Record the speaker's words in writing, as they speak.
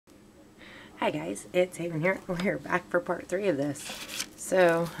Hi guys, it's Haven here. We're back for part 3 of this.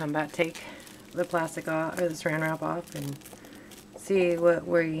 So I'm about to take the plastic off, or the saran wrap off, and see what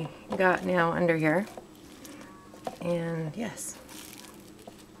we got now under here. And yes,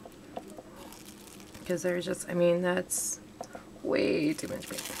 because there's just, I mean, that's way too much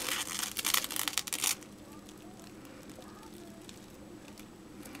paint.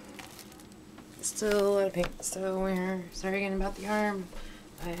 Still a lot of paint. So we're starting again about the arm.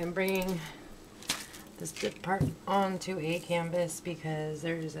 I am bringing this dip part onto a canvas because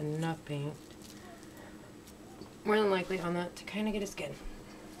there's enough paint, more than likely, on that to kind of get a skin.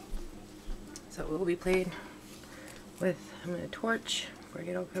 So it will be played with, I'm going to torch before I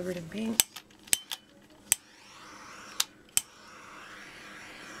get all covered in paint.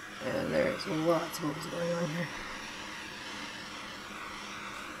 And there's lots of bubbles going on here.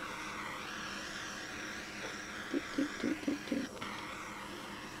 Doop, doop, doop, doop, doop.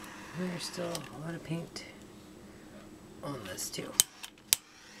 There's still a lot of paint on this too.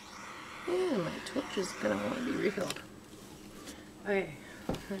 And my torch is going to want to be refilled. Okay,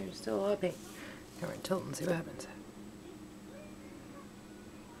 there's still a lot of paint. Now we're going to tilt and see what happens.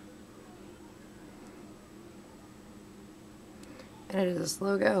 And it is a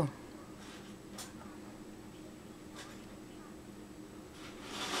slow go.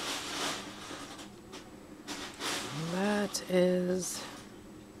 That is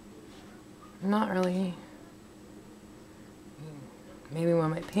not really, maybe one of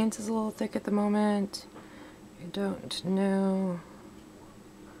my paints is a little thick at the moment. I don't know.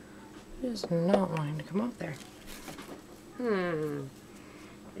 It is not wanting to come off there.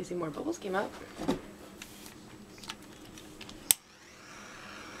 I see more bubbles came up.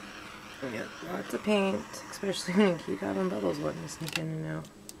 We got lots of paint, especially when you keep having bubbles wanting to sneak in and out.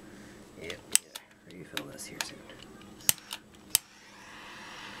 Yep, yeah, refill this here soon.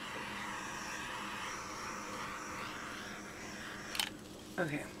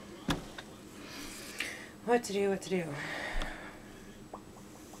 Okay. What to do, what to do.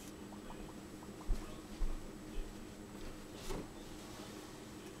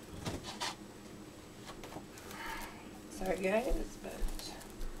 Sorry guys, but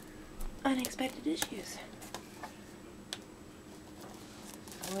unexpected issues.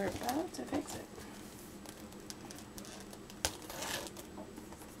 We're about to fix it.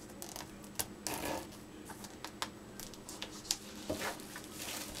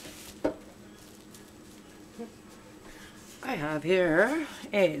 I have here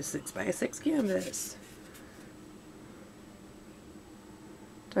a 6x6 canvas.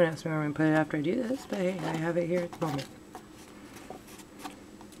 Don't ask me where I'm going to put it after I do this, but hey, I have it here at the moment.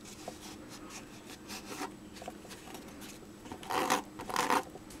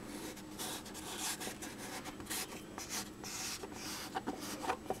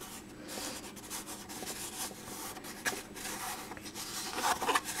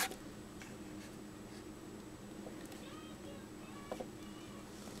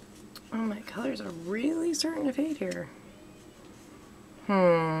 Oh, my colors are really starting to fade here.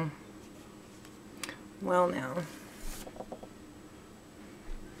 Well now,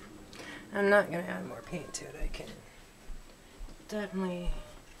 I'm not going to add more paint to it. I can definitely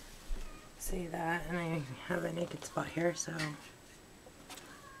see that, and I have a naked spot here, so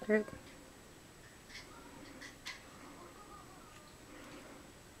good.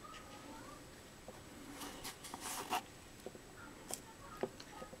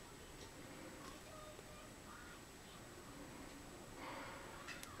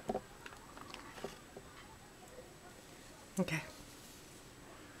 Okay.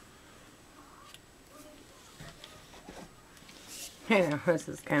 I know, this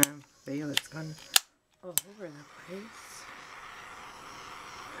is kind of video that's gone all over the place.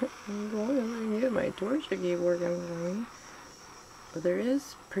 I'm going to get my torch to keep working for me. But there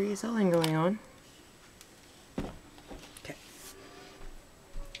is pre-selling going on. Okay.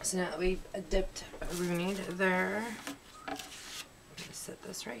 So now that we've dipped Rooney there, I'm going to set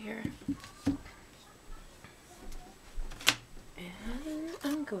this right here. And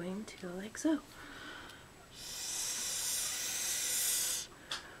I'm going to like so.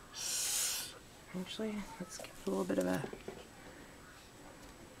 Actually, let's give it a little bit of a,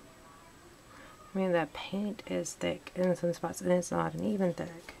 I mean, that paint is thick in some spots and it's not an even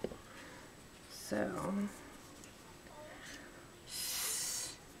thick. So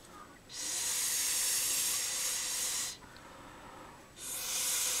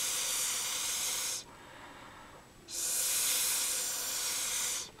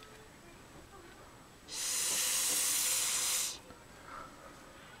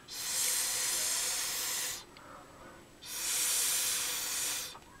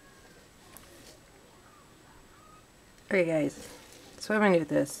Okay guys, so what I'm going to do with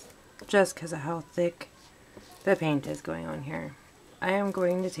this, just because of how thick the paint is going on here, I am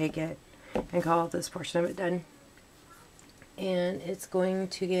going to take it and call this portion of it done. And it's going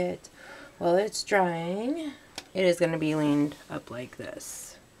to get, while it's drying, it is going to be leaned up like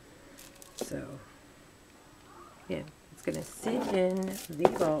this. So, yeah, it's going to sit in the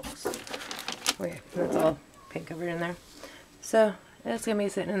box. Okay, that's all paint covered in there. So, it's going to be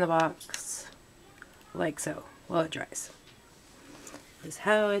sitting in the box like so while it dries. This is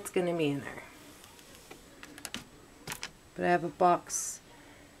how it's going to be in there. But I have a box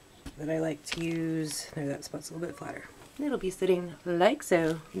that I like to use. There, that spot's a little bit flatter. It'll be sitting like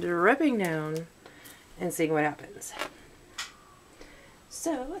so, dripping down, and seeing what happens.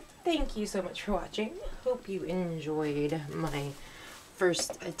 So, thank you so much for watching. Hope you enjoyed my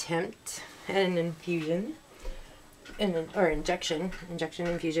first attempt at an infusion, or injection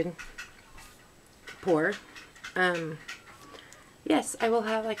infusion pour. Yes, I will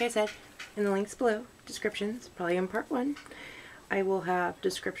have, like I said, in the links below, descriptions, probably in part 1. I will have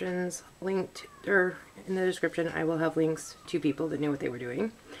descriptions linked, or in the description I will have links to people that knew what they were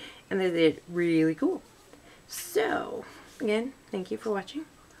doing, and they did really cool. So, again, thank you for watching.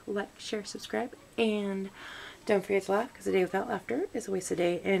 Like, share, subscribe, and don't forget to laugh, because a day without laughter is a wasted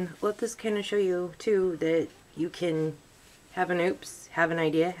day. And let this kind of show you, too, that you can have an oops, have an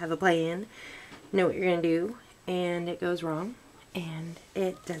idea, have a plan, know what you're going to do, and it goes wrong, and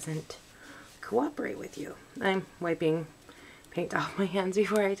it doesn't cooperate with you. I'm wiping paint off my hands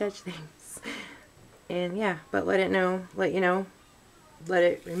before I touch things. And yeah, but let you know, let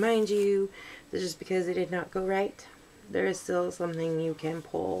it remind you that just because it did not go right, there is still something you can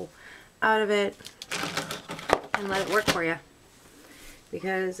pull out of it and let it work for you.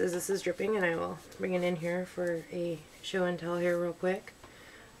 Because as this is dripping, and I will bring it in here for a show and tell here real quick,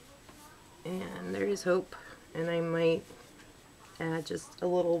 and there is hope, and I might add just a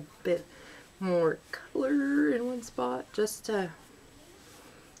little bit more color in one spot just to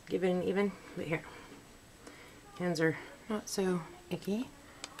give it an even, but here, hands are not so icky.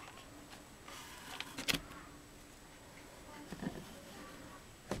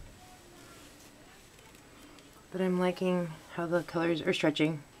 But I'm liking how the colors are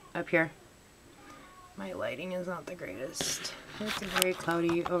stretching up here. My lighting is not the greatest. It's a very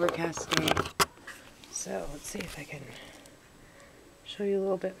cloudy, overcast day. So let's see if I can show you a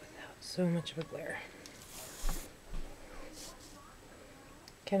little bit without so much of a glare.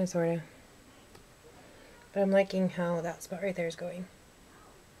 Kind of, sort of. But I'm liking how that spot right there is going.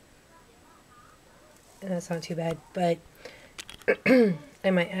 And that's not too bad. But I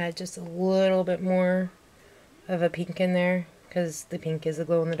might add just a little bit more of a pink in there, because the pink is a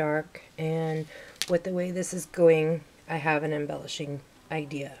glow in the dark. And with the way this is going, I have an embellishing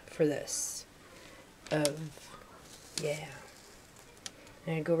idea for this. Yeah.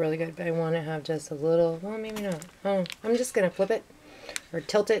 And it'd go really good, but I want to have just a little, well, maybe not. Oh, I'm just going to flip it or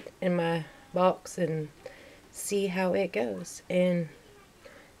tilt it in my box and see how it goes. And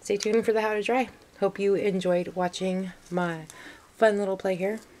stay tuned for the how to dry. Hope you enjoyed watching my fun little play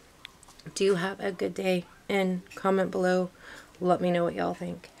here. Do have a good day, and comment below. Let me know what y'all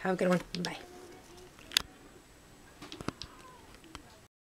think. Have a good one. Bye.